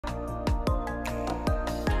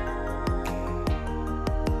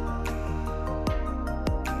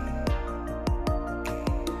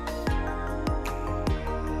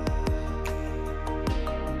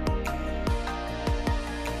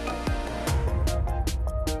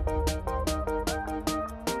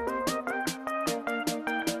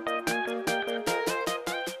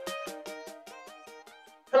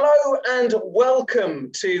Hello and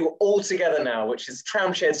welcome to All Together Now, which is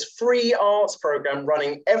Tramshed's free arts programme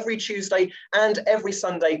running every Tuesday and every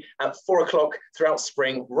Sunday at 4 o'clock throughout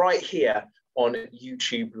spring, right here on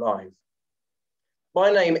YouTube Live. My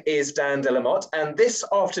name is Dan de la Motte, and this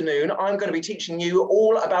afternoon I'm going to be teaching you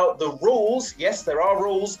all about the rules, yes, there are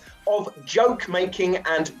rules, of joke making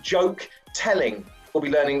and joke telling. We'll be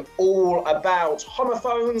learning all about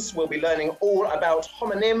homophones, we'll be learning all about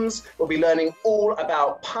homonyms, we'll be learning all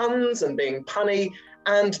about puns and being punny,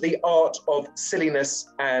 and the art of silliness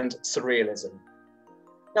and surrealism.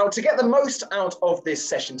 Now, to get the most out of this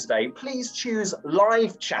session today, please choose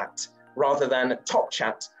live chat rather than top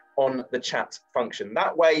chat on the chat function.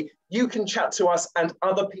 That way you can chat to us and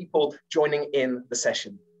other people joining in the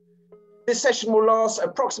session. This session will last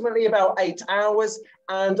approximately about 8 hours,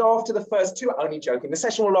 and after the first two, only joking, the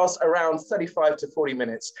session will last around 35 to 40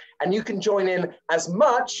 minutes, and you can join in as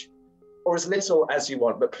much or as little as you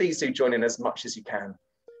want, but please do join in as much as you can.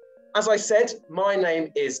 As I said, my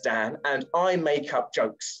name is Dan, and I make up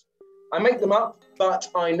jokes. I make them up, but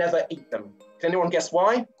I never eat them. Can anyone guess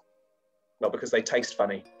why? Not because they taste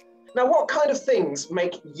funny. Now, what kind of things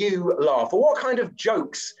make you laugh, or what kind of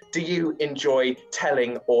jokes do you enjoy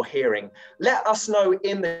telling or hearing? Let us know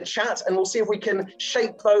in the chat, and we'll see if we can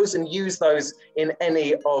shape those and use those in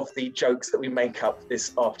any of the jokes that we make up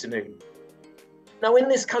this afternoon. Now, in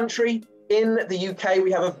this country, in the UK,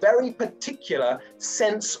 we have a very particular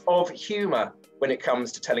sense of humour when it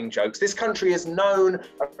comes to telling jokes. This country is known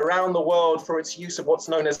around the world for its use of what's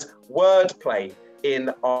known as wordplay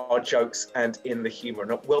in our jokes and in the humour,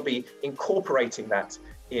 and we'll be incorporating that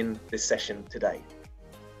in this session today.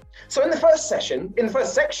 So in the first section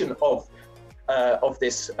of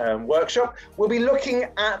this workshop, we'll be looking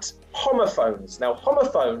at homophones. Now,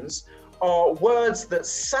 homophones are words that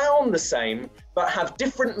sound the same but have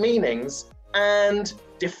different meanings and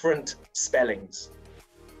different spellings.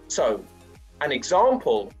 So an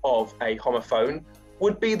example of a homophone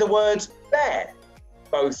would be the word bear,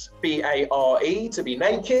 both B-A-R-E, to be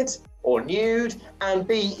naked or nude, and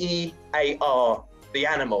B-E-A-R, the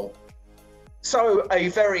animal. So a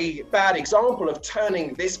very bad example of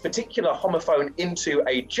turning this particular homophone into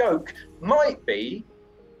a joke might be,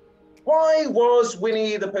 why was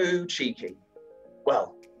Winnie the Pooh cheeky?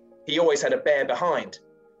 Well, he always had a bear behind.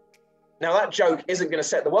 Now, that joke isn't going to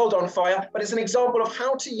set the world on fire, but it's an example of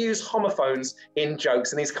how to use homophones in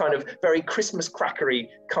jokes and these kind of very Christmas crackery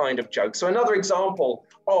kind of jokes. So another example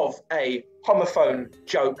of a homophone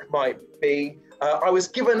joke might be, I was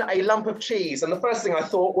given a lump of cheese and the first thing I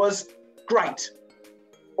thought was, great.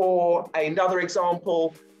 Or another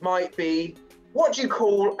example might be, what do you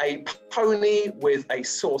call a pony with a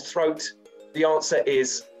sore throat? The answer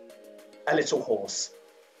is a little horse.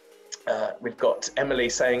 We've got Emily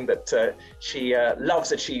saying that she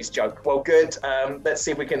loves a cheese joke. Well, good. Let's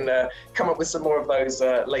see if we can come up with some more of those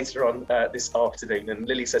later on this afternoon. And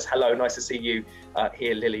Lily says, hello, nice to see you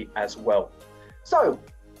here, Lily, as well. So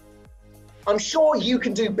I'm sure you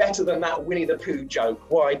can do better than that Winnie the Pooh joke.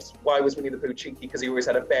 Why was Winnie the Pooh cheeky? Because he always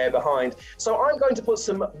had a bear behind. So I'm going to put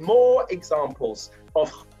some more examples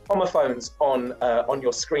of homophones on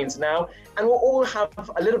your screens now, and we'll all have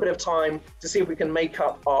a little bit of time to see if we can make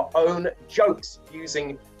up our own jokes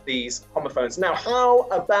using these homophones. Now, how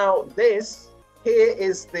about this? Here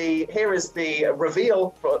is the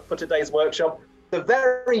reveal for today's workshop. The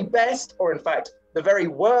very best, or in fact, the very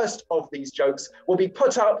worst of these jokes will be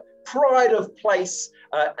put up pride of place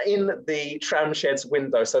in the Tramshed's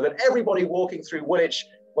window, so that everybody walking through Woolwich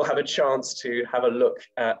will have a chance to have a look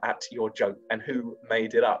at your joke and who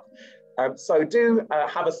made it up. So do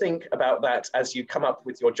have a think about that as you come up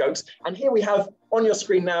with your jokes. And here we have on your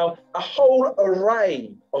screen now a whole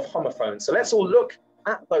array of homophones. So let's all look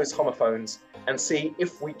at those homophones and see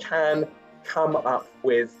if we can come up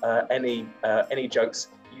with any jokes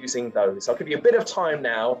using those. I'll give you a bit of time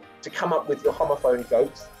now to come up with your homophone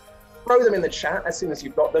jokes. Throw them in the chat as soon as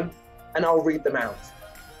you've got them, and I'll read them out.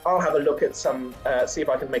 I'll have a look at some, see if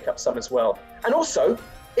I can make up some as well. And also,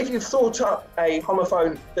 if you've thought up a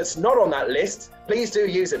homophone that's not on that list, please do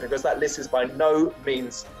use it, because that list is by no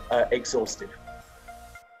means exhaustive.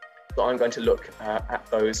 So I'm going to look at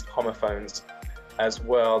those homophones as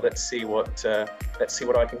well. Let's see what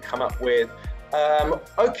I can come up with.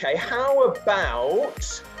 Okay, how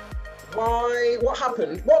about what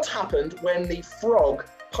happened when the frog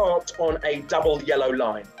parked on a double yellow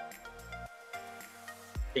line?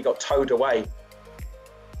 He got towed away.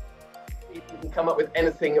 If you can come up with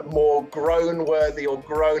anything more groan-worthy or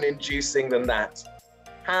groan-inducing than that.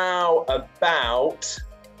 How about,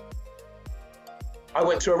 I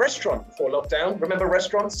went to a restaurant before lockdown. Remember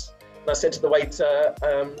restaurants? And I said to the waiter,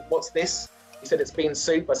 what's this? He said, it's bean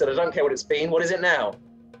soup. I said, I don't care what it's been. What is it now?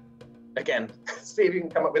 Again, see if you can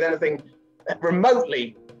come up with anything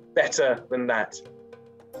remotely better than that.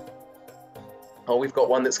 Oh, we've got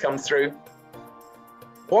one that's come through.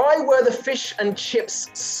 Why were the fish and chips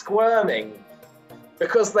squirming?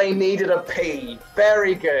 Because they needed a pee.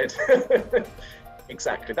 Very good.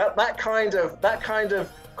 Exactly. That kind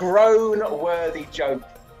of groan-worthy joke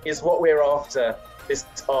is what we're after this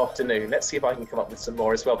afternoon. Let's see if I can come up with some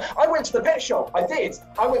more as well. I went to the pet shop. I did.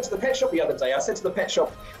 I went to the pet shop the other day. I said to the pet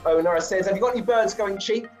shop owner, I said, have you got any birds going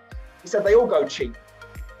cheap? He said, they all go cheap.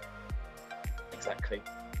 Exactly.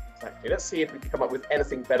 Let's see if we can come up with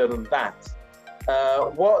anything better than that.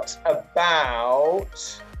 What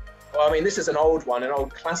about... Well, I mean, this is an old one, an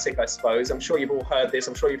old classic, I suppose. I'm sure you've all heard this.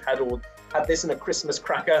 I'm sure you've had this in a Christmas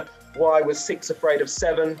cracker. Why was 6 afraid of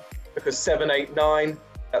 7? Because 7 ate 9.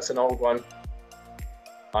 That's an old one.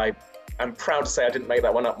 I am proud to say I didn't make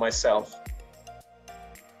that one up myself.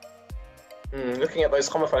 Looking at those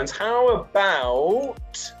homophones, how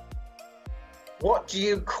about, what do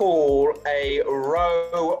you call a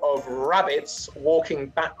row of rabbits walking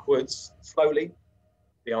backwards slowly?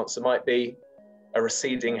 The answer might be a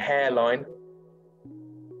receding hairline.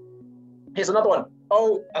 Here's another one.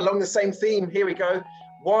 Oh, along the same theme, here we go.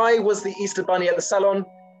 Why was the Easter Bunny at the salon?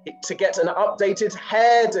 To get an updated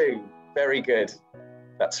hairdo. Very good.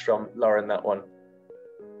 That's from Lauren, that one.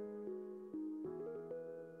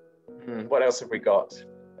 What else have we got?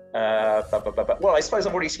 Well, I suppose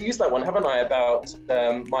I've already used that one, haven't I? About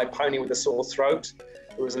my pony with a sore throat.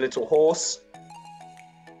 It was a little horse.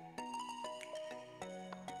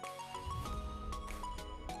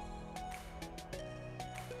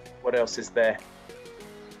 What else is there?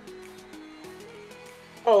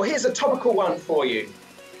 Oh, here's a topical one for you.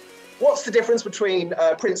 What's the difference between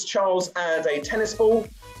Prince Charles and a tennis ball?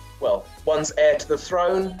 Well, one's heir to the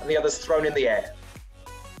throne and the other's thrown in the air.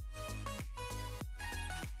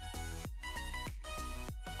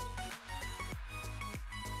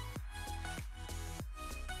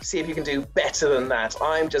 See if you can do better than that.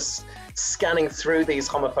 I'm just scanning through these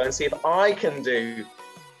homophones, see if I can do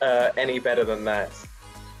any better than that.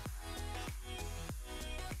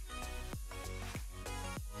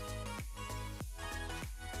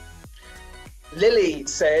 Lily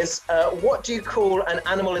says, what do you call an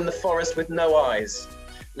animal in the forest with no eyes?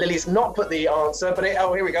 Lily's not put the answer, but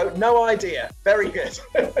oh, here we go. No idea. Very good.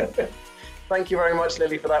 Thank you very much,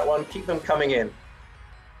 Lily, for that one. Keep them coming in.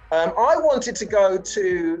 I wanted to go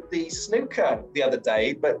to the snooker the other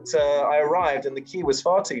day, but I arrived and the queue was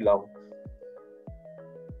far too long.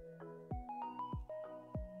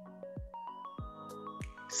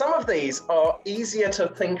 Some of these are easier to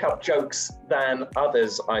think up jokes than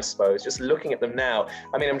others, I suppose, just looking at them now.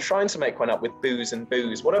 I mean, I'm trying to make one up with booze and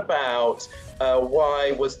booze. What about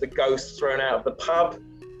why was the ghost thrown out of the pub?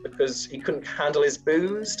 Because he couldn't handle his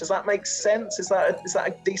booze? Does that make sense? Is that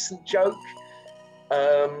a decent joke?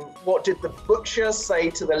 What did the butcher say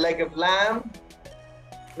to the leg of lamb?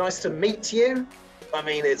 Nice to meet you. I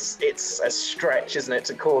mean, it's a stretch, isn't it,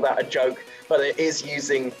 to call that a joke? But it is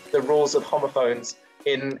using the rules of homophones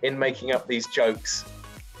in making up these jokes.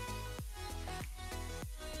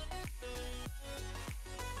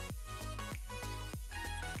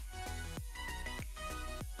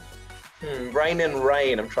 Rain and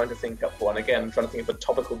rain. I'm trying to think up one. Again, I'm trying to think of a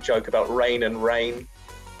topical joke about rain and rain.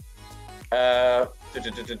 Oh,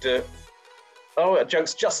 a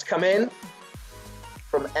joke's just come in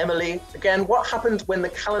from Emily. Again, what happened when the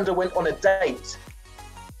calendar went on a date?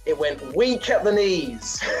 It went weak at the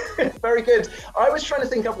knees. Very good. I was trying to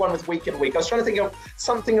think up one with week and week. I was trying to think of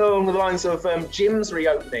something along the lines of gyms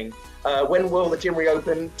reopening. When will the gym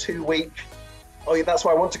reopen? 2 week. Oh, yeah, that's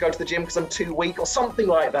why I want to go to the gym because I'm 2 weak, or something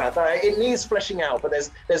like that. It needs fleshing out, but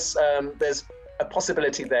there's a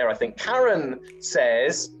possibility there, I think. Karen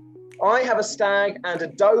says, I have a stag and a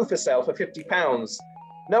doe for sale for £50.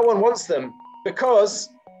 No one wants them because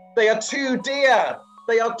they are too dear.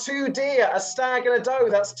 They are too dear. A stag and a doe,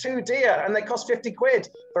 that's too dear, and they cost 50 quid.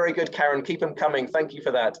 Very good, Karen. Keep them coming. Thank you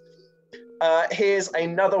for that. Here's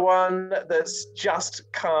another one that's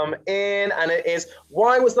just come in, and it is,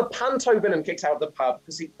 why was the panto villain kicked out of the pub?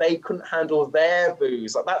 Because they couldn't handle their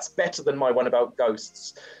booze. That's better than my one about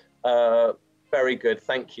ghosts. Very good.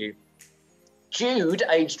 Thank you. Jude,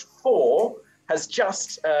 aged 4, has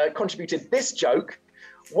just contributed this joke.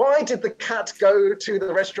 Why did the cat go to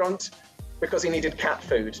the restaurant? Because he needed cat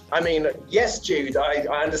food. I mean, yes, Jude, I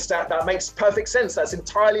understand. That makes perfect sense. That's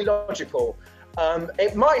entirely logical.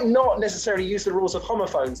 It might not necessarily use the rules of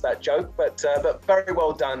homophones, that joke, but very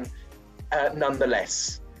well done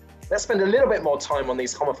nonetheless. let's spend a little bit more time on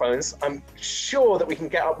these homophones. I'm sure that we can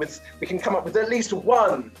come up with at least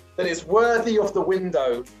one that is worthy of the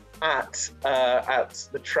window at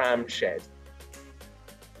the Tramshed.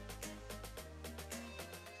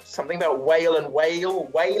 Something about whale and whale,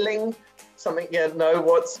 whaling. Something, yeah, no,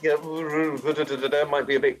 what's, yeah, might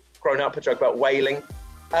be a bit grown up, a joke about whaling.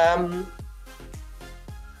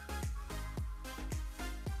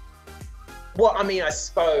 What, I mean, I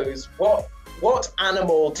suppose, what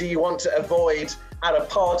animal do you want to avoid at a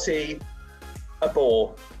party? A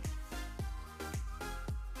boar.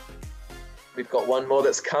 We've got one more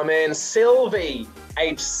that's come in. Sylvie,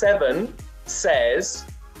 age 7, says,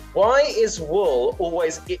 why is wool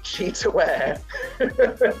always itchy to wear?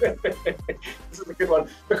 This is a good one.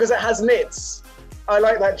 Because it has nits. I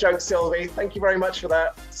like that joke, Sylvie. Thank you very much for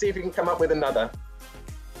that. See if you can come up with another.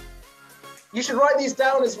 You should write these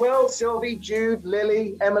down as well, Sylvie, Jude,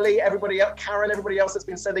 Lily, Emily, everybody else, Karen, everybody else that's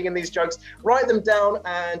been sending in these jokes. Write them down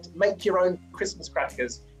and make your own Christmas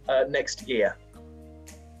crackers next year.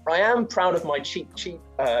 I am proud of my cheap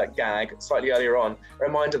gag slightly earlier on. A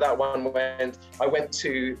reminder that one when I went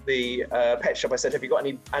to the pet shop, I said, have you got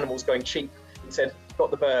any animals going cheap? He said,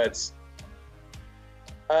 got the birds.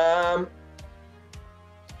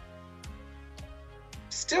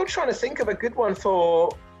 Still trying to think of a good one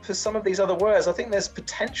for some of these other words. I think there's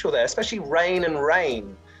potential there, especially rain and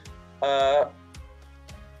rain.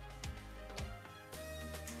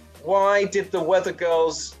 Why did the weather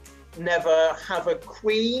girls never have a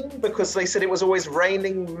queen? Because they said it was always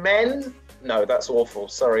raining men? No, that's awful.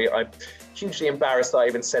 Sorry, I'm hugely embarrassed that I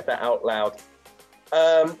even said that out loud.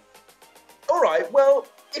 All right, well,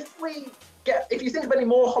 if you think of any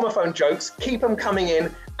more homophone jokes, keep them coming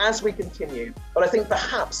in as we continue. But I think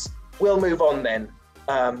perhaps we'll move on then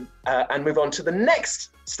and move on to the next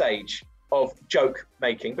stage of joke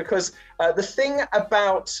making, because the thing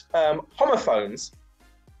about homophones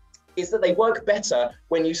is that they work better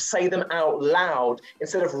when you say them out loud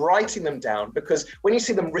instead of writing them down, because when you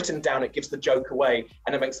see them written down, it gives the joke away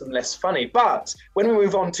and it makes them less funny. But when we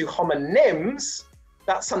move on to homonyms,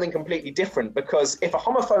 that's something completely different, because if a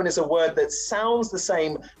homophone is a word that sounds the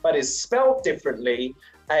same but is spelled differently,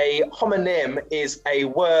 a homonym is a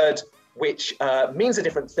word which means a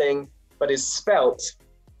different thing but is spelt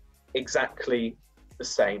exactly the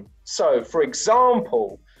same. So, for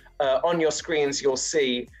example, on your screens, you'll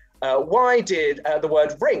see why did the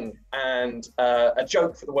word ring, and a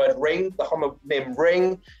joke for the word ring, the homonym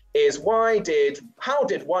ring, is how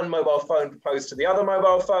did one mobile phone propose to the other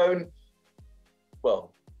mobile phone?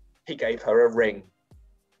 Well, he gave her a ring.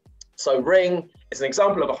 So ring is an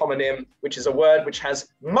example of a homonym, which is a word which has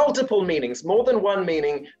multiple meanings, more than one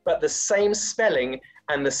meaning, but the same spelling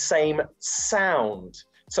and the same sound.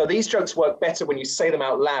 So these jokes work better when you say them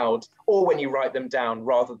out loud or when you write them down,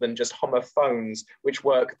 rather than just homophones, which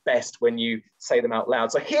work best when you say them out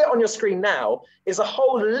loud. So here on your screen now is a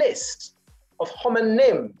whole list of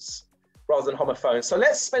homonyms rather than homophones. So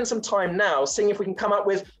let's spend some time now seeing if we can come up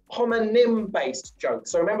with homonym-based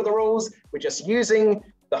jokes. So remember the rules, we're just using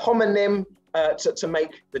the homonym to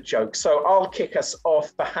make the joke. So I'll kick us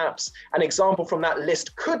off. Perhaps an example from that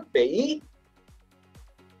list could be,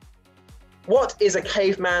 what is a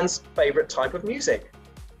caveman's favorite type of music?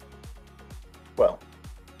 Well,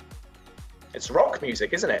 it's rock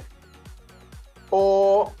music, isn't it?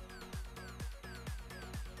 Or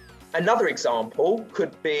another example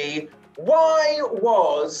could be, why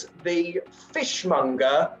was the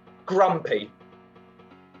fishmonger grumpy?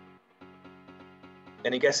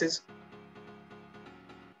 Any guesses?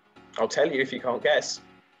 I'll tell you if you can't guess.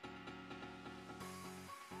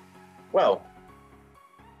 Well,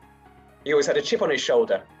 he always had a chip on his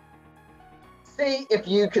shoulder. See if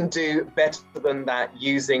you can do better than that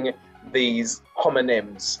using these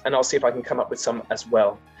homonyms, and I'll see if I can come up with some as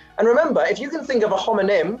well. And remember, if you can think of a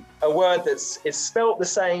homonym, a word that is spelt the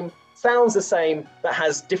same, sounds the same, but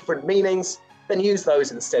has different meanings, then use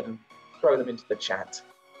those instead and throw them into the chat.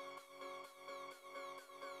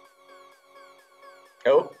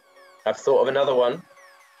 Oh, I've thought of another one.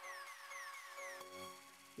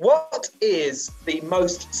 What is the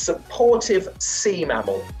most supportive sea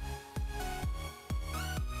mammal?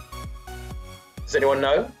 Does anyone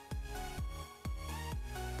know?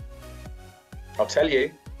 I'll tell you.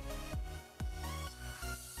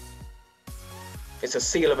 It's a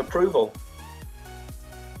seal of approval.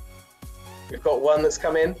 We've got one that's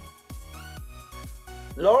come in.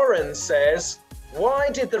 Lauren says, why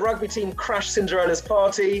did the rugby team crash Cinderella's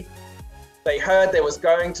party? They heard there was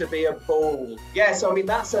going to be a ball. Yes, I mean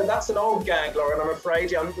that's an old gag, Lauren. I'm afraid.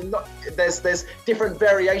 There's different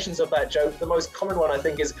variations of that joke. The most common one, I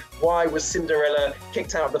think, is why was Cinderella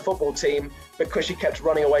kicked out of the football team? Because she kept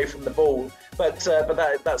running away from the ball. But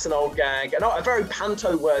that's an old gag, and a very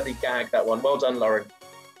panto-worthy gag. That one. Well done, Lauren.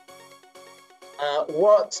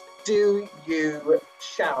 What do you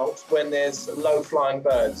shout when there's low-flying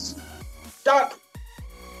birds? Duck.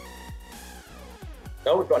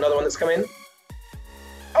 Oh, we've got another one that's come in.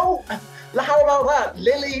 Oh, how about that?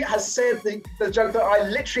 Lily has said the joke that I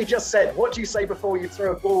literally just said. What do you say before you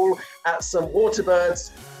throw a ball at some water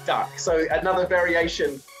birds? Duck. So another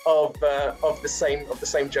variation of the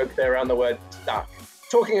same joke there around the word duck.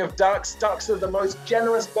 Talking of ducks, ducks are the most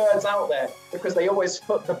generous birds out there because they always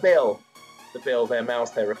foot the bill, their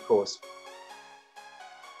mouth there, of course.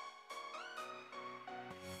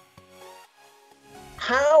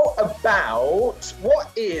 How about,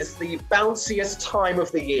 what is the bounciest time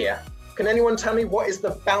of the year? Can anyone tell me what is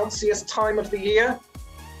the bounciest time of the year?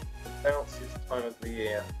 The bounciest time of the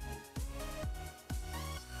year.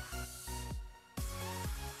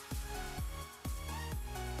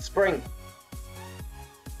 Spring.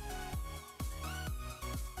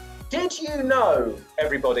 Did you know,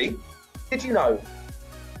 everybody, did you know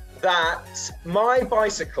that my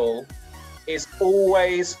bicycle is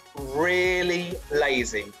always really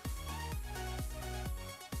lazy?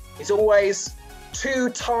 He's always too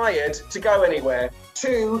tired to go anywhere.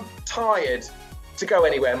 Too tired to go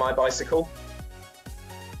anywhere, my bicycle.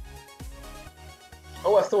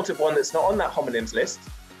 Oh, I've thought of one that's not on that homonyms list.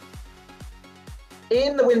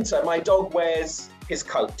 In the winter, my dog wears his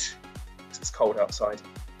coat. It's cold outside.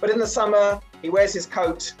 But in the summer, he wears his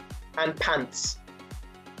coat and pants.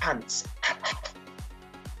 Pants.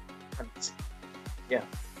 Pants. Yeah.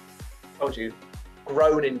 Told you.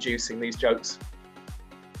 Groan-inducing, these jokes.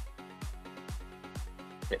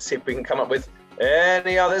 Let's see if we can come up with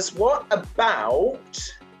any others. What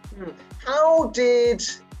about, how did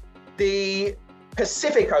the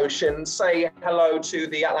Pacific Ocean say hello to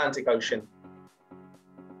the Atlantic Ocean?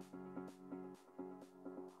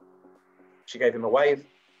 She gave him a wave.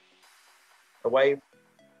 A wave.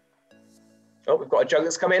 Oh, we've got a joke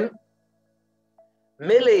that's come in.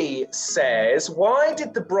 Millie says, why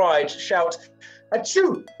did the bride shout,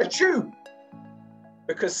 achoo, achoo?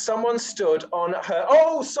 Because someone stood on her,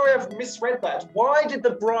 oh, sorry, I've misread that. Why did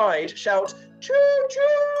the bride shout, choo,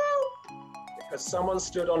 choo? Because someone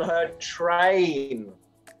stood on her train.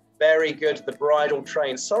 Very good, the bridal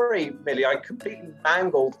train. Sorry, Millie, I completely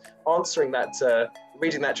mangled answering that,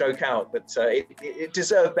 reading that joke out, but it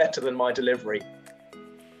deserved better than my delivery.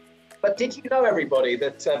 But did you know, everybody,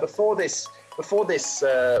 that before this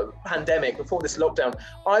pandemic, before this lockdown,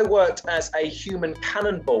 I worked as a human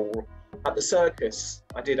cannonball at the circus.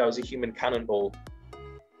 I was a human cannonball.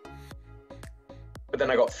 But then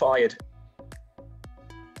I got fired.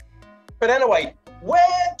 But anyway,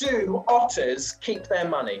 where do otters keep their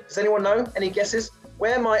money? Does anyone know? Any guesses?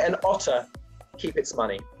 Where might an otter keep its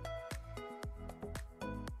money?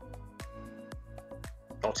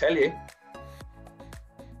 I'll tell you.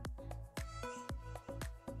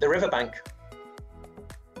 The riverbank.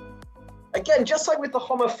 Again, just like with the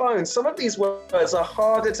homophones, some of these words are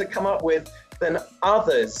harder to come up with than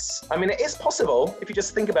others. I mean, it is possible if you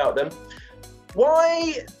just think about them.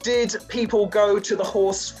 Why did people go to the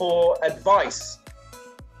horse for advice?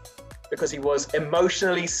 Because he was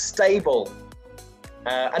emotionally stable.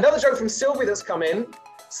 Another joke from Sylvie that's come in.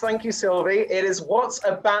 Thank you, Sylvie. It is, what's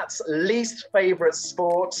a bat's least favourite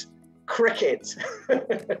sport? Cricket.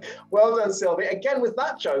 Well done, Sylvie. Again, with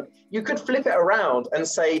that joke, you could flip it around and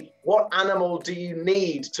say, what animal do you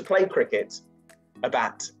need to play cricket? A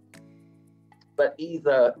bat. But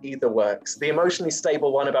either works. The emotionally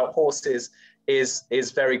stable one about horses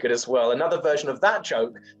is very good as well. Another version of that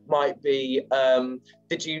joke might be,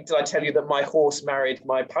 did I tell you that my horse married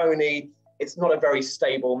my pony? It's not a very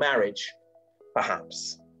stable marriage,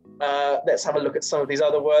 perhaps. Let's have a look at some of these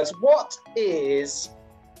other words. What is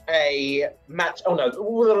a match? Oh no,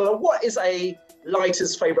 what is a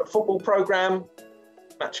lighter's favorite football program?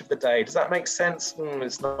 Match of the day. Does that make sense?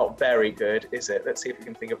 It's not very good, is it? Let's see if we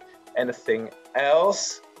can think of anything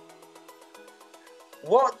else.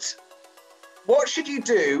 What should you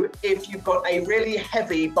do if you've got a really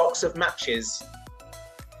heavy box of matches?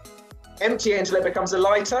 Empty it until it becomes a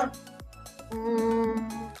lighter?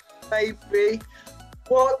 Maybe.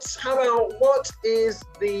 How about, what is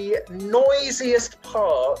the noisiest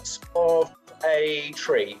part of a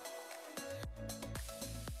tree?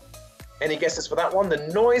 Any guesses for that one? The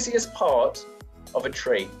noisiest part of a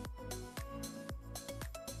tree.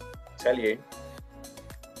 Tell you.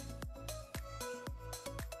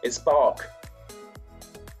 It's bark.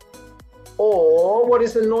 Or what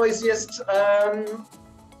is the noisiest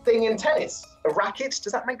thing in tennis? A racket?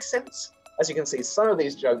 Does that make sense? As you can see, some of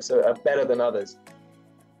these jokes are better than others.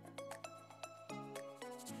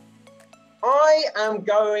 I am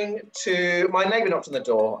going to, my neighbour knocked on the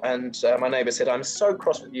door and my neighbour said, I'm so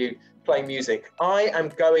cross with you playing music. I am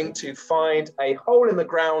going to find a hole in the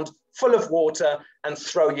ground full of water and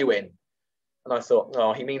throw you in. And I thought,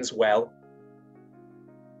 oh, he means well.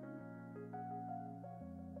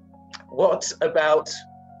 What about,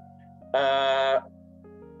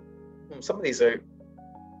 some of these are,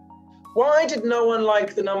 why did no one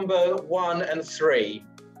like the number 1 and 3?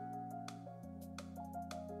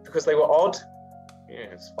 Because they were odd? Yeah,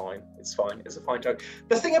 it's fine, it's fine, it's a fine joke.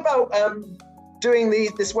 The thing about doing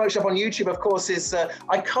this workshop on YouTube, of course, is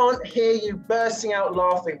I can't hear you bursting out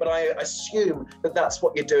laughing, but I assume that that's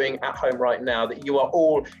what you're doing at home right now, that you are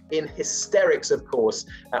all in hysterics, of course,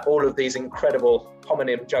 at all of these incredible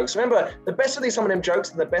homonym jokes. Remember, the best of these homonym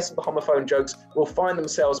jokes and the best of the homophone jokes will find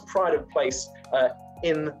themselves pride of place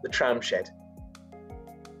in the Tramshed.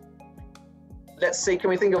 Let's see, can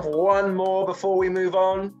we think of one more before we move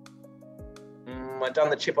on? I've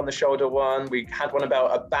done the chip on the shoulder one. We had one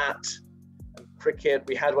about a bat, and cricket.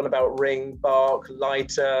 We had one about ring, bark,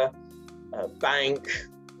 lighter, bank,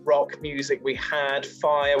 rock music. We had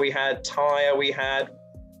fire, we had tire, we had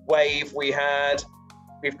wave,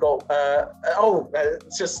 we've got,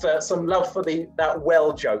 just some love for that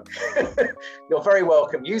well joke. You're very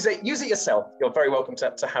welcome. Use it yourself. You're very welcome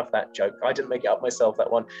to have that joke. I didn't make it up myself,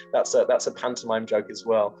 that one. That's a pantomime joke as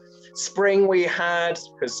well. Spring we had,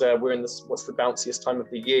 because we're in this, what's the bounciest time of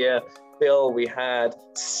the year? Bill, we had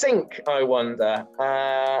sink, I wonder.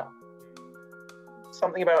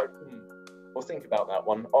 Something about, we'll think about that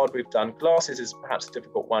one. Odd we've done. Glasses is perhaps a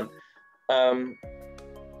difficult one.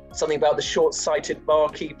 Something about the short-sighted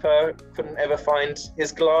barkeeper, couldn't ever find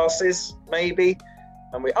his glasses, maybe.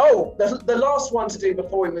 And the last one to do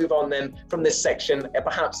before we move on then from this section,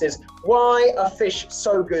 perhaps, is why are fish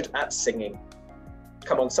so good at singing?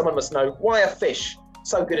 Come on, someone must know. Why are fish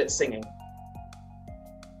so good at singing?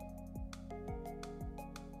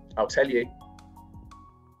 I'll tell you.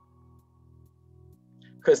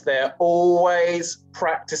 Because they're always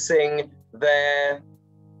practicing their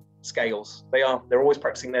scales. They're always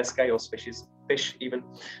practicing their scales, fish even,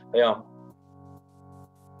 they are.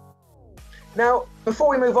 Now, before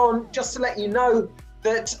we move on, just to let you know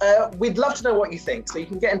that we'd love to know what you think. So you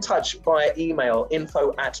can get in touch via email,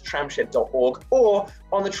 info@tramshed.org, or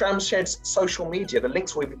on the Tramshed's social media. The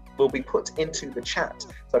links will be put into the chat.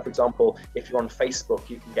 So for example, if you're on Facebook,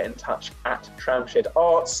 you can get in touch at Tramshed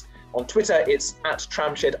Arts. On Twitter, it's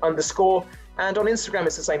 @Tramshed_, and on Instagram,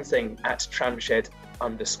 it's the same thing, @Tramshed_.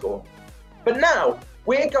 But now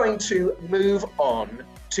we're going to move on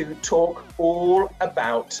to talk all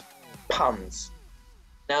about puns.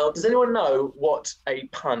 Now, does anyone know what a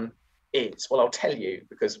pun is? Well, I'll tell you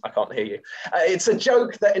because I can't hear you. It's a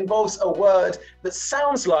joke that involves a word that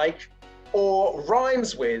sounds like or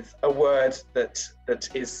rhymes with a word that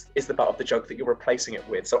is the butt of the joke that you're replacing it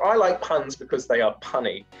with. So I like puns because they are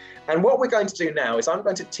punny. And what we're going to do now is I'm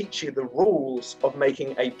going to teach you the rules of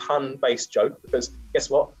making a pun-based joke, because guess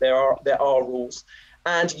what? There are rules.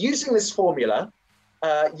 And using this formula,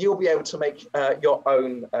 you'll be able to make your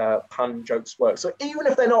own pun jokes work. So even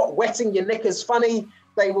if they're not wetting your knickers funny,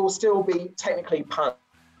 they will still be technically puns.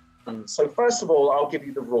 So first of all, I'll give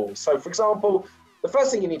you the rules. So for example, the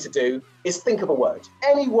first thing you need to do is think of a word,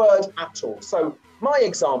 any word at all. So my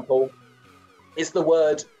example is the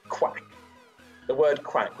word quack. The word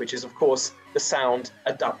quack, which is of course the sound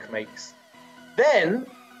a duck makes. Then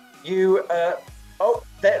you,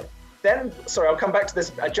 sorry, I'll come back to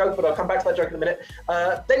this joke, but I'll come back to that joke in a minute.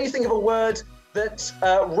 Then you think of a word that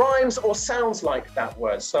rhymes or sounds like that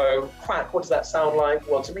word. So quack, what does that sound like?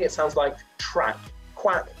 Well, to me, it sounds like track.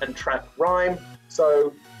 Quack and track rhyme.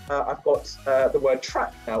 So I've got the word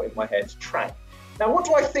track now in my head, track. Now, what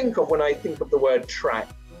do I think of when I think of the word track?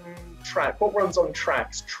 Track, what runs on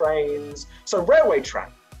tracks? Trains. So railway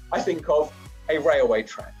track, I think of a railway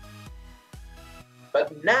track.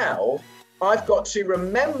 But now I've got to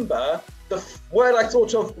remember the word I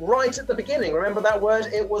thought of right at the beginning. Remember that word?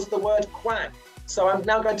 It was the word quack. So I'm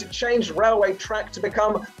now going to change railway track to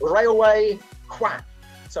become railway quack.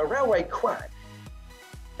 So railway quack.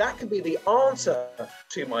 That could be the answer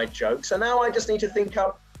to my joke. So now I just need to think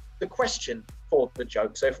up the question for the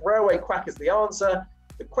joke. So if railway quack is the answer,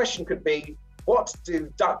 the question could be, what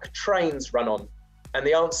do duck trains run on? And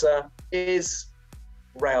the answer is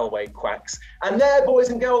railway quacks. And there, boys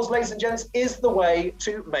and girls, ladies and gents, is the way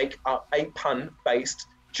to make up a pun-based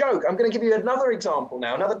joke. I'm going to give you another example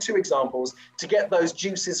now, another 2 examples to get those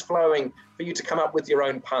juices flowing for you to come up with your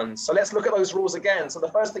own puns. So let's look at those rules again. So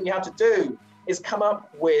the first thing you have to do is come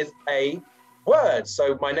up with a word.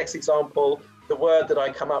 So my next example, the word that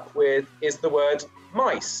I come up with is the word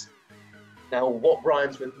mice. Now, what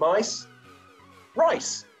rhymes with mice?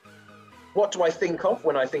 Rice. What do I think of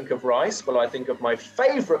when I think of rice? Well, I think of my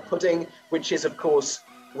favorite pudding, which is, of course,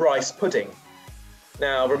 rice pudding.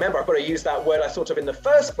 Now, remember, I've got to use that word I thought of in the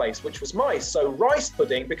first place, which was mice. So rice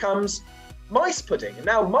pudding becomes mice pudding. And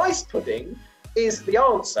now mice pudding is the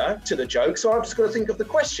answer to the joke. So I've just got to think of the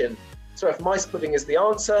question. So if mice pudding is the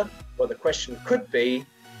answer, well, the question could be,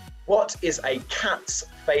 what is a cat's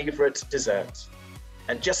favorite dessert?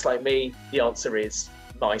 And just like me, the answer is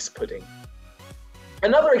mice pudding.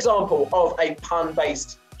 Another example of a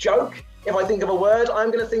pun-based joke, if I think of a word, I'm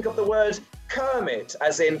going to think of the word Kermit,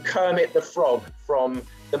 as in Kermit the Frog from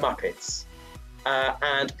the Muppets.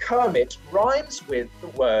 And Kermit rhymes with the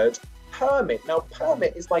word permit. Now,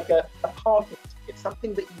 permit is like a parking ticket,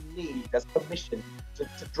 something that you need as permission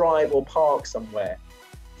to drive or park somewhere.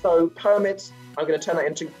 So permit, I'm going to turn that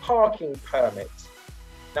into parking permit.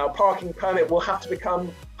 Now, parking permit will have to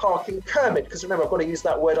become parking Kermit, because remember, I've got to use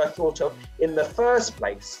that word I thought of in the first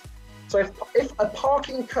place. So if a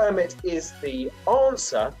parking Kermit is the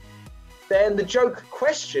answer, then the joke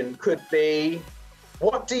question could be,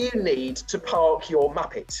 what do you need to park your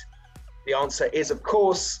Muppet? The answer is, of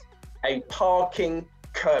course, a parking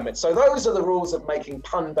Kermit. So those are the rules of making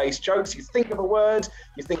pun-based jokes. You think of a word,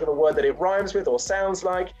 you think of a word that it rhymes with or sounds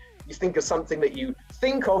like, you think of something that you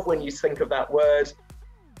think of when you think of that word,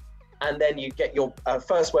 and then you get your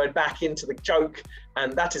first word back into the joke,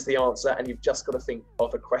 and that is the answer, and you've just got to think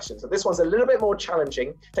of a question. So this one's a little bit more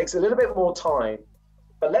challenging, takes a little bit more time,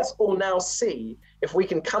 but let's all now see if we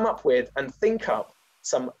can come up with and think up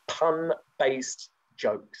some pun-based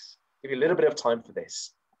jokes. Give you a little bit of time for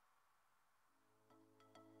this.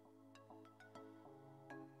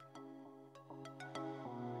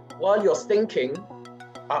 While you're thinking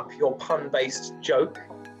up your pun-based joke,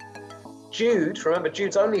 Jude, remember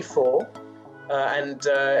Jude's only 4, and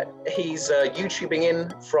he's YouTubing in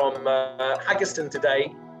from Haggerston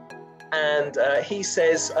today, and he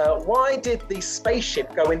says, why did the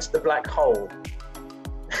spaceship go into the black hole?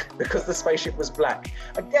 Because the spaceship was black.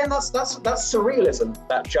 Again, that's surrealism,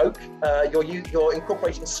 that joke. You're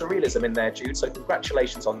incorporating surrealism in there, Jude, so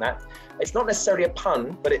congratulations on that. It's not necessarily a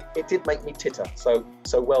pun, but it did make me titter, so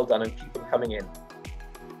well done, and keep them coming in.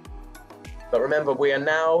 But remember, we are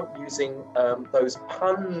now using those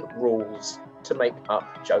pun rules to make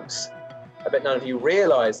up jokes. I bet none of you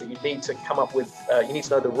realise that you need to come up with, you need to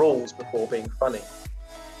know the rules before being funny.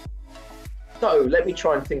 So let me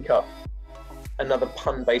try and think up another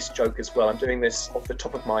pun-based joke as well. I'm doing this off the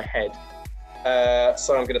top of my head.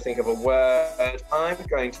 So I'm going to think of a word. I'm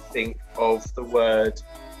going to think of the word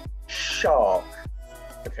shark.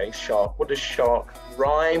 Okay, shark. What does shark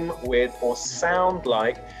rhyme with or sound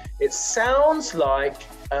like? It sounds like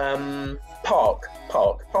park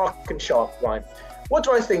and shark rhyme. What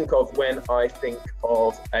do I think of when I think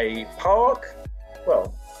of a park?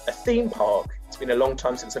 Well, a theme park. It's been a long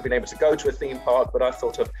time since I've been able to go to a theme park, but I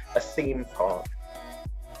thought of a theme park.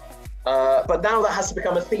 But now that has to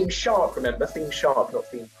become a theme shark, remember? Theme shark, not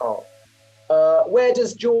theme park. Where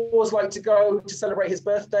does Jaws like to go to celebrate his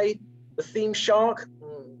birthday? The theme shark?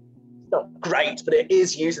 Not great, but it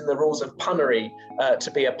is using the rules of punnery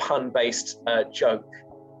to be a pun-based joke.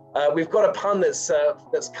 We've got a pun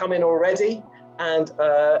that's come in already, and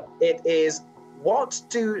it is, what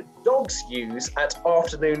do dogs use at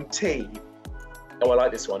afternoon tea? Oh, I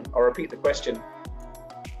like this one. I'll repeat the question.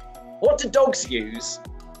 What do dogs use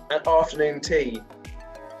at afternoon tea?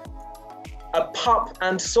 A pup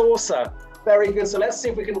and saucer. Very good. So let's see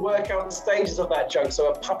if we can work out the stages of that joke.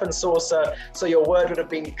 So a pup and saucer. So your word would have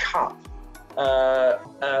been cup.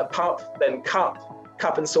 Pup, then cup.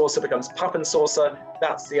 Cup and saucer becomes pup and saucer.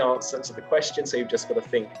 That's the answer to the question. So you've just got to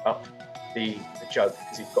think up the joke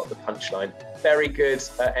because you've got the punchline. Very good,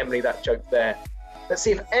 Emily, that joke there. Let's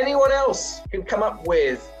see if anyone else can come up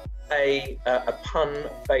with a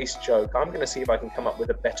pun-based joke. I'm going to see if I can come up with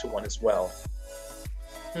a better one as well.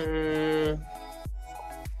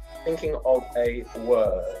 Thinking of a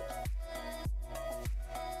word.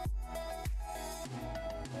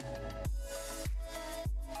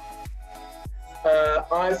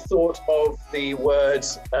 I've thought of the word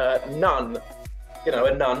nun. You know,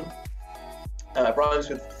 a nun. Rhymes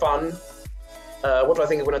with fun. What do I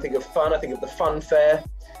think of when I think of fun? I think of the fun fair.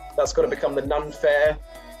 That's got to become the nun fair.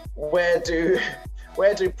 Where do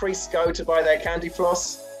priests go to buy their candy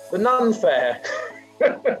floss? The nun fair.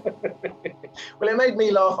 Well, it made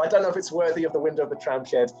me laugh. I don't know if it's worthy of the window of the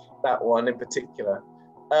tramshed, that one in particular.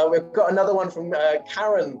 We've got another one from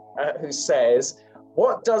Karen, who says,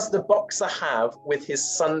 what does the boxer have with his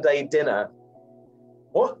Sunday dinner?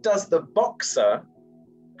 What does the boxer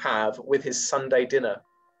have with his Sunday dinner?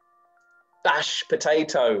 Bash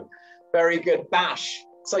potato. Very good, bash.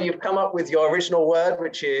 So you've come up with your original word,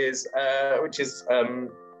 which is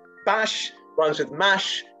bash, rhymes with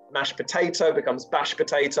mash. Mashed potato becomes bash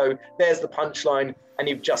potato. There's the punchline, and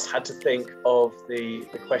you've just had to think of the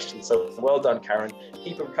question. So well done, Karen.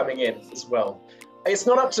 Keep them coming in as well. It's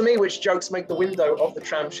not up to me which jokes make the window of the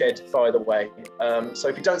tramshed, by the way. So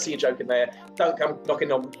if you don't see a joke in there, don't come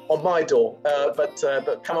knocking on my door, but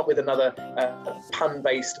come up with another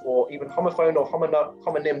pun-based or even homophone or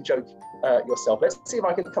homonym joke yourself. Let's see if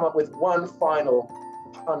I can come up with one final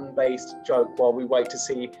pun-based joke while we wait to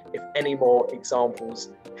see if any more examples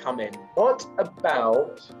come in. What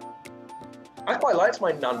about, I quite liked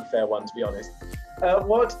my non-fair one, to be honest.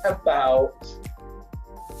 What about,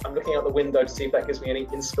 I'm looking out the window to see if that gives me any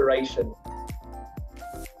inspiration.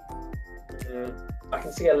 I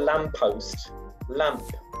can see a lamppost. Lamp,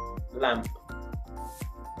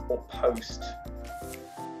 or post.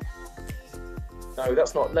 No,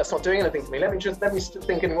 that's not doing anything for me. Let me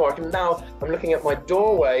think anymore. I'm looking at my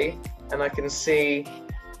doorway and I can see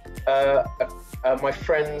my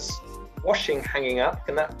friend's washing hanging up.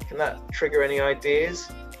 Can that trigger any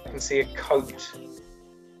ideas? I can see a coat.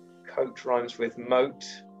 Coat rhymes with moat.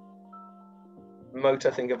 Moat,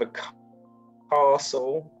 I think of a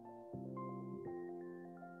castle.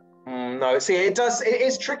 No, see, it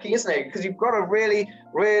is tricky, isn't it? Because you've got to really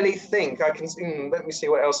think. I can let me see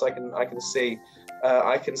what else I can see.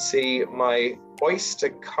 I can see my Oyster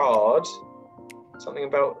card. Something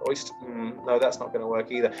about oyster. No, that's not going to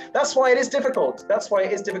work either. That's why it is difficult. That's why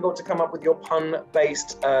it is difficult to come up with your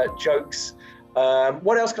pun-based jokes.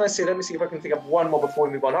 What else can I see? Let me see if I can think of one more before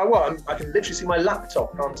we move on. Oh, well, I can literally see my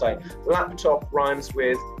laptop, can't I? Laptop rhymes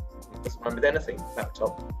with, doesn't rhyme with anything,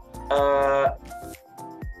 laptop.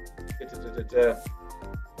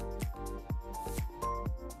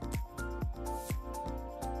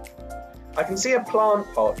 I can see a plant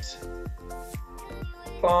pot.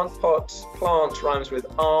 Plant pot, plant rhymes with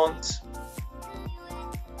aunt.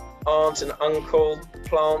 Aunt and uncle,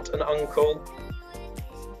 plant and uncle.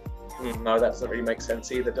 No, that doesn't really make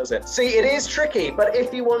sense either, does it? See, it is tricky, but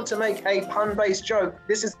if you want to make a pun-based joke,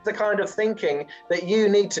 this is the kind of thinking that you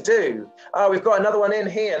need to do. We've got another one in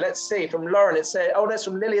here. Let's see, from Lauren. It says, oh, that's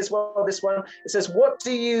from Lily as well, this one. It says, what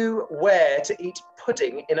do you wear to eat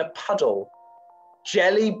pudding in a puddle?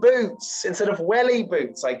 Jelly boots instead of welly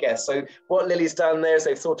boots, I guess. So what Lily's done there is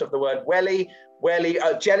they've thought of the word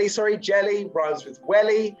jelly rhymes with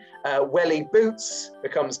welly. Welly boots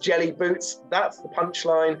becomes jelly boots. That's the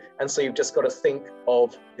punchline. And so you've just got to think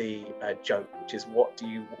of the joke, which is what do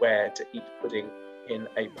you wear to eat pudding in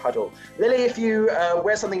a puddle? Lily, if you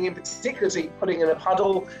wear something in particular to eat pudding in a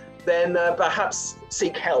puddle, then perhaps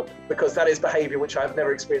seek help, because that is behaviour which I've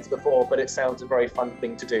never experienced before, but it sounds a very fun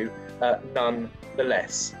thing to do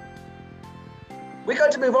nonetheless. We're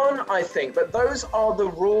going to move on, I think, but those are the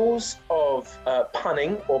rules of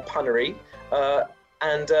punning or punnery,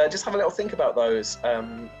 and just have a little think about those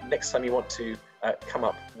next time you want to come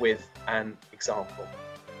up with an example.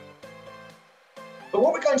 But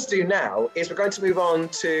what we're going to do now is we're going to move on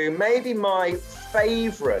to maybe my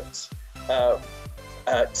favourite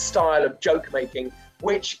style of joke making,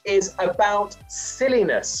 which is about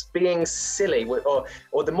silliness, being silly,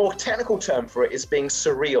 or the more technical term for it is being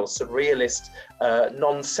surrealist,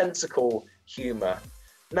 nonsensical humour.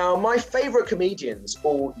 Now, my favourite comedians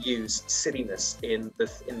all use silliness in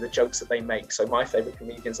the jokes that they make. So my favourite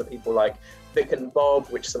comedians are people like Vic and Bob,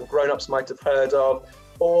 which some grown-ups might have heard of,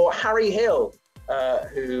 or Harry Hill,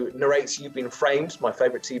 who narrates You've Been Framed, my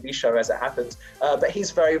favourite TV show as it happens, but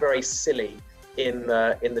he's very, very silly in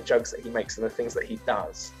the jokes that he makes and the things that he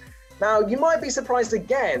does. Now, you might be surprised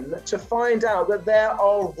again to find out that there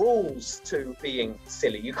are rules to being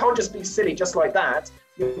silly. You can't just be silly just like that.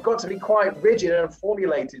 You've got to be quite rigid and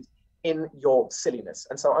formulated in your silliness.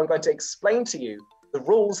 And so I'm going to explain to you the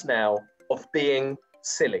rules now of being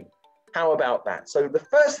silly. How about that? So the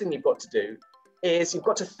first thing you've got to do is you've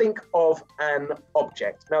got to think of an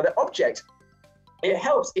object. Now, the object, it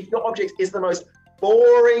helps if your object is the most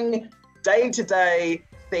boring, day-to-day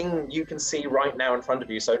thing you can see right now in front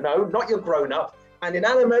of you. So no, not your grown-up, an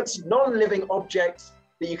inanimate, non-living object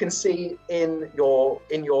that you can see in your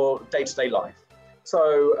day-to-day life.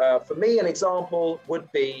 So for me, an example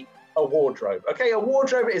would be a wardrobe. Okay, a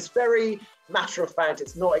wardrobe is very matter-of-fact.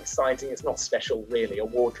 It's not exciting. It's not special, really, a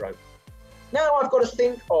wardrobe. Now I've got to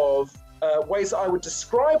think of ways that I would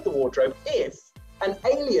describe the wardrobe if an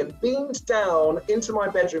alien beamed down into my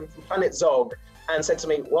bedroom from planet Zog and said to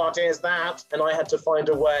me, "What is that?" And I had to find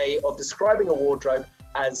a way of describing a wardrobe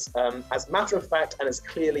as matter of fact and as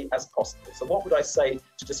clearly as possible. So what would I say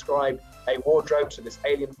to describe a wardrobe to this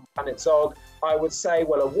alien from planet Zog? I would say,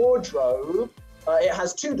 well, a wardrobe, it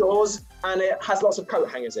has 2 doors and it has lots of coat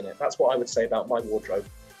hangers in it. That's what I would say about my wardrobe,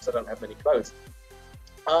 because I don't have many clothes.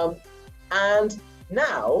 And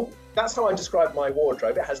now, that's how I describe my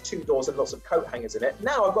wardrobe. It has 2 doors and lots of coat hangers in it.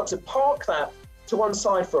 Now I've got to park that to one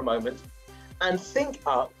side for a moment and think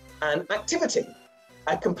up an activity,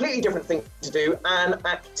 a completely different thing to do, an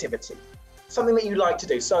activity, something that you like to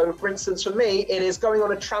do. So for instance, for me, it is going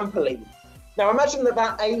on a trampoline. Now imagine that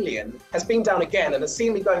that alien has been down again and has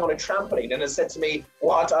seen me going on a trampoline and has said to me,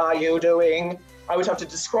 "What are you doing?" I would have to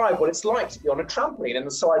describe what it's like to be on a trampoline.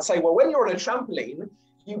 And so I'd say, well, when you're on a trampoline,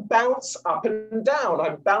 you bounce up and down.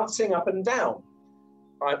 I'm bouncing up and down.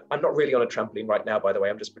 I'm not really on a trampoline right now, by the way,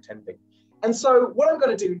 I'm just pretending. And so what I'm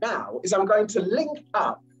going to do now is I'm going to link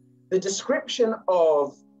up the description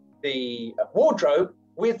of the wardrobe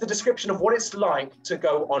with the description of what it's like to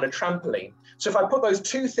go on a trampoline. So if I put those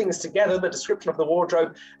 2 things together, the description of the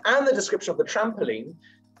wardrobe and the description of the trampoline,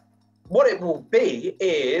 what it will be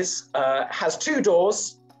is, has 2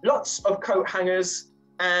 doors, lots of coat hangers,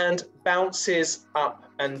 and bounces up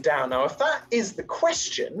and down. Now, if that is the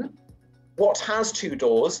question, what has 2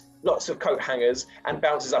 doors, lots of coat hangers, and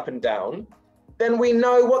bounces up and down, then we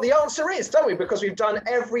know what the answer is, don't we? Because we've done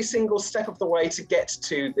every single step of the way to get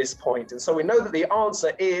to this point. And so we know that the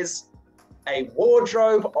answer is a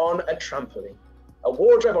wardrobe on a trampoline. A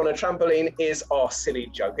wardrobe on a trampoline is our silly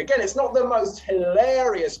joke. Again, it's not the most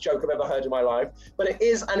hilarious joke I've ever heard in my life, but it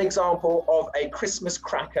is an example of a Christmas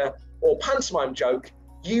cracker or pantomime joke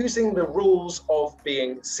using the rules of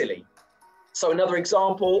being silly. So another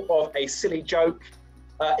example of a silly joke,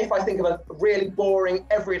 if I think of a really boring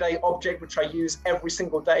everyday object which I use every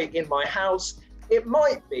single day in my house, it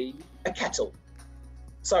might be a kettle.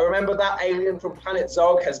 So remember that alien from planet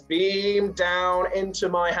Zog has beamed down into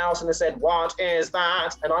my house and has said, "What is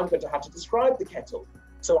that?" And I'm going to have to describe the kettle.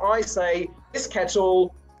 So I say, this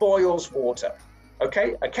kettle boils water.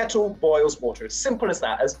 Okay, a kettle boils water. As simple as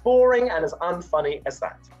that, as boring and as unfunny as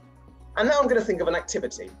that. And now I'm going to think of an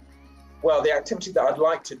activity. Well, the activity that I'd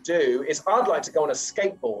like to do is I'd like to go on a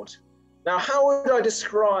skateboard. Now, how would I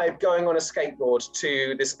describe going on a skateboard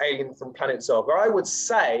to this alien from planet Zog? I would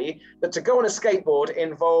say that to go on a skateboard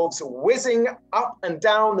involves whizzing up and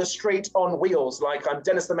down the street on wheels like I'm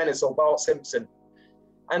Dennis the Menace or Bart Simpson.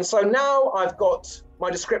 And so now I've got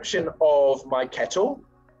my description of my kettle,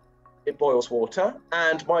 it boils water,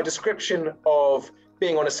 and my description of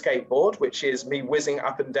being on a skateboard, which is me whizzing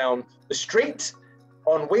up and down the street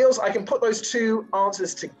on wheels. I can put those 2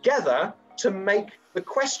 answers together to make the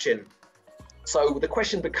question. So the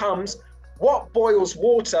question becomes, what boils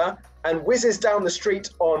water and whizzes down the street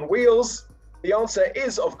on wheels? The answer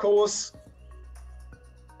is, of course,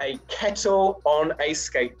 a kettle on a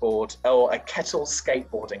skateboard, or a kettle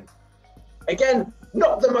skateboarding. Again,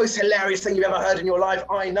 not the most hilarious thing you've ever heard in your life.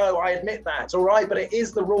 I know, I admit that, all right? But it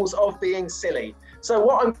is the rules of being silly. So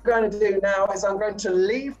what I'm going to do now is I'm going to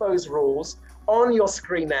leave those rules on your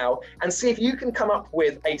screen now and see if you can come up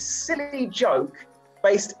with a silly joke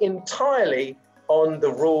based entirely on the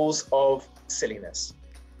rules of silliness.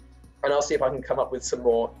 And I'll see if I can come up with some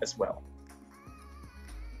more as well.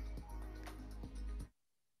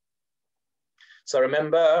 So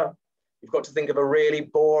remember, you've got to think of a really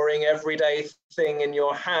boring everyday thing in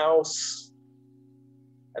your house,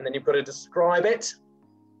 and then you've got to describe it.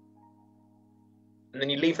 And then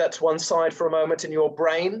you leave that to one side for a moment in your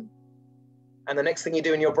brain. And the next thing you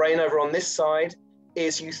do in your brain over on this side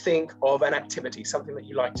is you think of an activity, something that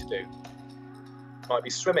you like to do. It might be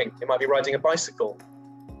swimming, it might be riding a bicycle,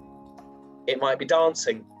 it might be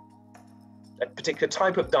dancing, a particular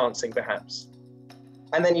type of dancing perhaps.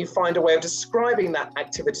 And then you find a way of describing that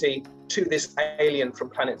activity to this alien from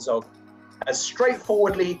planet Zog as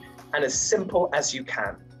straightforwardly and as simple as you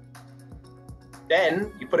can.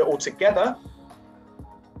 Then you put it all together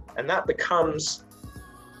and that becomes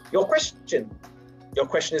your question. Your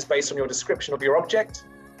question is based on your description of your object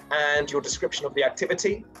and your description of the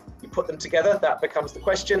activity. You put them together, that becomes the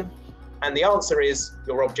question. And the answer is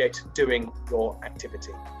your object doing your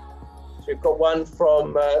activity. So we've got one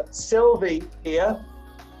from Sylvie here.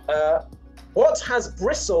 What has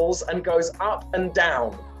bristles and goes up and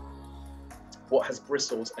down? What has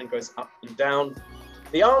bristles and goes up and down?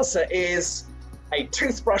 The answer is a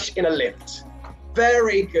toothbrush in a lift.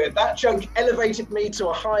 Very good. That joke elevated me to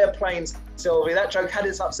a higher plane, Sylvie. That joke had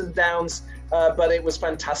its ups and downs, but it was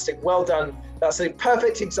fantastic. Well done. That's a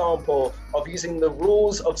perfect example of using the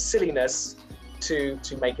rules of silliness to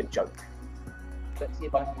make a joke. Let's see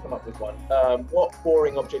if I can come up with one. What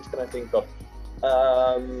boring object can I think of?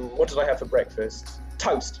 What did I have for breakfast?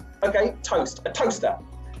 Toast. Okay, toast. A toaster.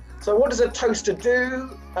 So what does a toaster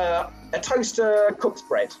do? A toaster cooks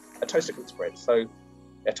bread. A toaster cooks bread. So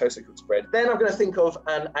a toaster cooks bread. Then I'm going to think of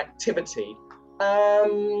an activity.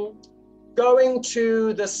 Going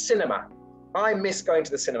to the cinema. I miss going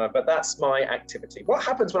to the cinema, but that's my activity. What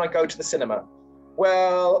happens when I go to the cinema?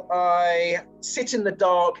 Well, I sit in the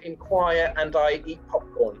dark in quiet and I eat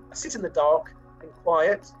popcorn. I sit in the dark in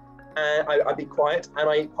quiet and I be quiet and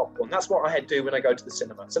I eat popcorn. That's what I do when I go to the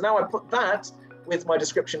cinema. So now I put that with my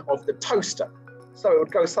description of the toaster. So it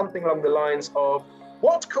would go something along the lines of,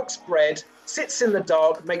 what cooks bread, sits in the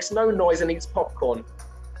dark, makes no noise and eats popcorn?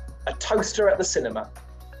 A toaster at the cinema.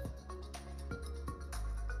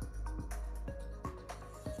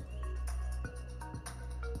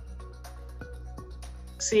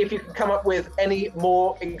 See if you can come up with any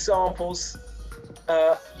more examples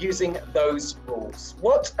using those rules.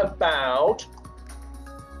 What about,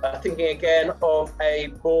 thinking again of a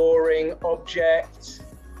boring object,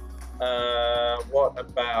 what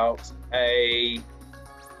about a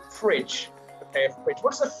fridge? Okay, a fridge.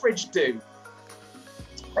 What does a fridge do?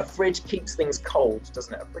 A fridge keeps things cold,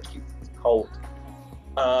 doesn't it? A fridge keeps things cold.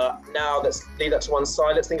 Now let's leave that to one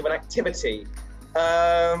side. Let's think of an activity.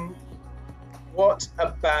 What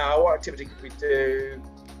activity could we do?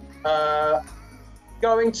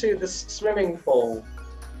 Going to the swimming pool.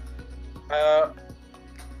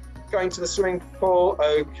 Going to the swimming pool,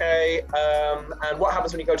 okay. And what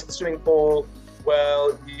happens when you go to the swimming pool?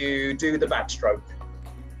 Well, you do the backstroke.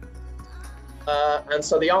 And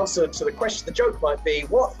so the answer to the question, the joke might be,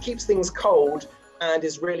 what keeps things cold and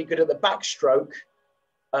is really good at the backstroke?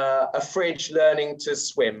 A fridge learning to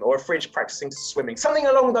swim, or a fridge practicing swimming, something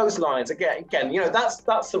along those lines. Again, you know,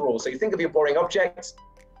 that's the rule. So you think of your boring object,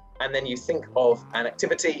 and then you think of an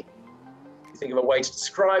activity. You think of a way to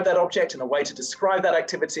describe that object and a way to describe that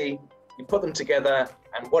activity. You put them together,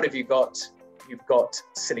 and what have you got? You've got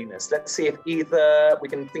silliness. Let's see if either we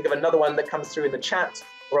can think of another one that comes through in the chat,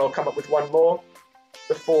 or I'll come up with one more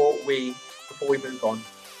before we move on.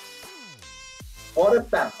 What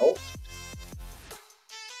about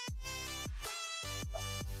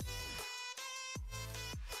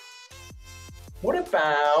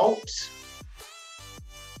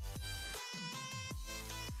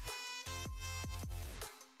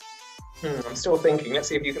I'm still thinking. Let's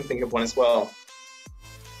see if you can think of one as well.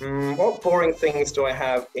 What boring things do I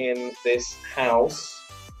have in this house?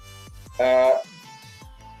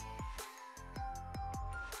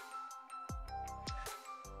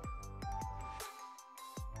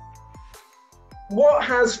 What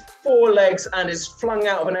has 4 legs and is flung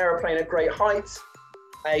out of an aeroplane at great height?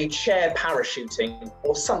 A chair parachuting,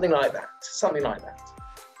 or something like that. Something like that.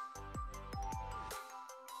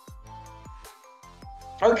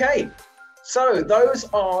 Okay, so those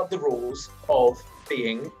are the rules of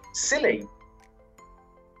being silly.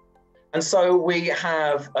 And so we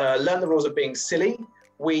have learned the rules of being silly.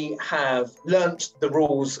 We have learnt the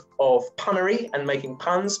rules of punnery and making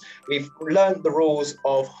puns. We've learnt the rules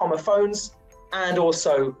of homophones and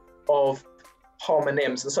also of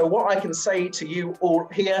homonyms. And so what I can say to you all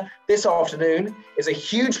here this afternoon is a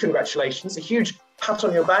huge congratulations, a huge pat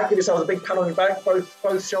on your back. Give yourselves a big pat on your back,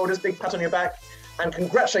 both shoulders, big pat on your back, and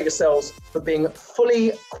congratulate yourselves for being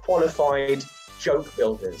fully qualified joke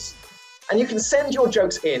builders. And you can send your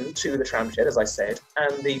jokes in to the Tramshed, as I said,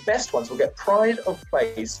 and the best ones will get pride of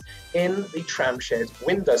place in the Tramshed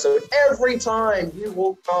window. So every time you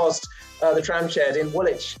walk past the Tramshed in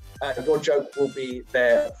Woolwich, your joke will be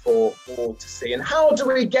there for all to see. And how do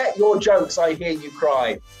we get your jokes, I hear you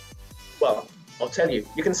cry? Well, I'll tell you.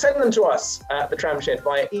 You can send them to us at the Tramshed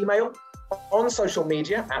via email, on social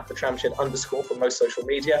media at the Tramshed_ for most social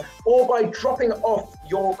media, or by dropping off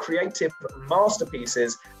your creative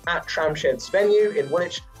masterpieces at Tramshed's venue in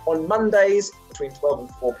Woolwich on Mondays between 12 and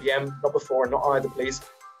 4 p.m, not before and not either, please.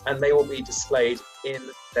 And they will be displayed in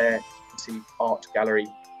their art gallery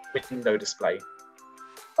window display.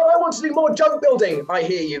 But I want to do more joke building, I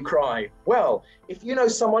hear you cry. Well, if you know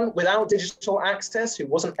someone without digital access who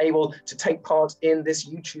wasn't able to take part in this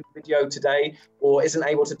YouTube video today, or isn't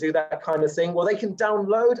able to do that kind of thing, well, they can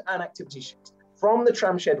download an activity sheet from the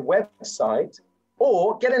Tramshed website,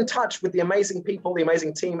 or get in touch with the amazing people, the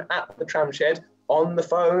amazing team at the Tramshed on the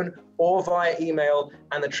phone or via email,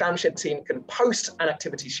 and the Tramshed team can post an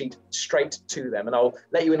activity sheet straight to them. And I'll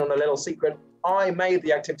let you in on a little secret. I made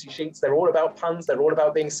the activity sheets. They're all about puns. They're all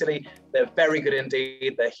about being silly. They're very good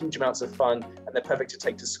indeed. They're huge amounts of fun, and they're perfect to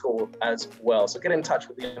take to school as well. So get in touch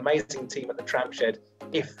with the amazing team at the Tramshed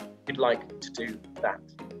if you'd like to do that.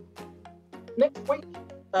 Next week,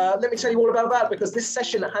 let me tell you all about that, because this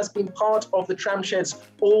session has been part of the Tramshed's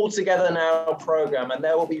All Together Now program, and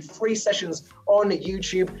there will be free sessions on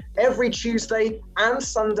YouTube every Tuesday and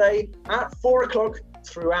Sunday at 4 o'clock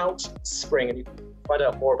throughout spring. And you can find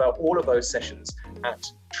out more about all of those sessions at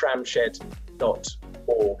tramshed.org.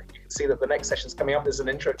 You can see that the next session is coming up. There's an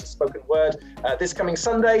intro to spoken word this coming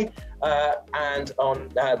Sunday, and on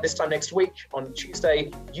this time next week on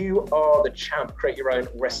Tuesday, You Are the Champ, create your own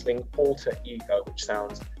wrestling alter ego, which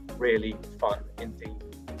sounds really fun indeed.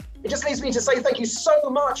 It just leaves me to say thank you so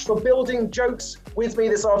much for building jokes with me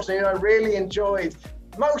this afternoon. I really enjoyed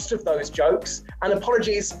most of those jokes, and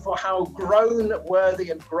apologies for how groan-worthy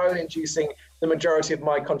and groan-inducing the majority of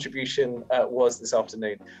my contribution was this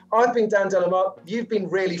afternoon. I've been Dan Delamar. You've been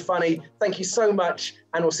really funny. Thank you so much,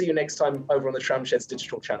 and we'll see you next time over on the Tramshed's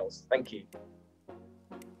digital channels. Thank you.